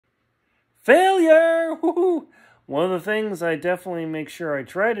Failure! Woo-hoo. One of the things I definitely make sure I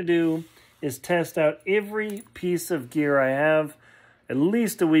try to do is test out every piece of gear I have at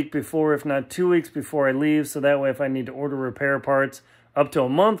least a week before, if not 2 weeks before I leave. So that way if I need to order repair parts up to a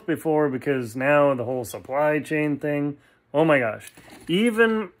month before, because now the whole supply chain thing, oh my gosh.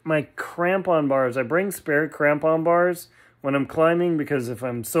 Even my crampon bars, I bring spare crampon bars when I'm climbing, because if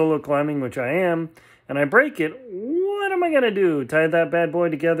I'm solo climbing, which I am, and I break it, what am I going to do? Tie that bad boy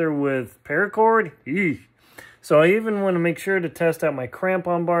together with paracord? Eesh. So I even want to make sure to test out my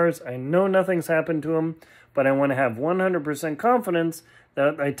crampon bars. I know nothing's happened to them, but I want to have 100% confidence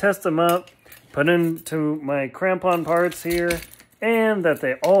that I test them up, put into my crampon parts here, and that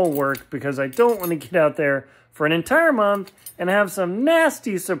they all work, because I don't want to get out there for an entire month and have some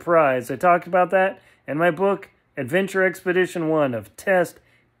nasty surprise. I talked about that in my book, Adventure Expedition 1, of test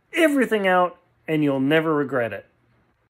everything out and you'll never regret it.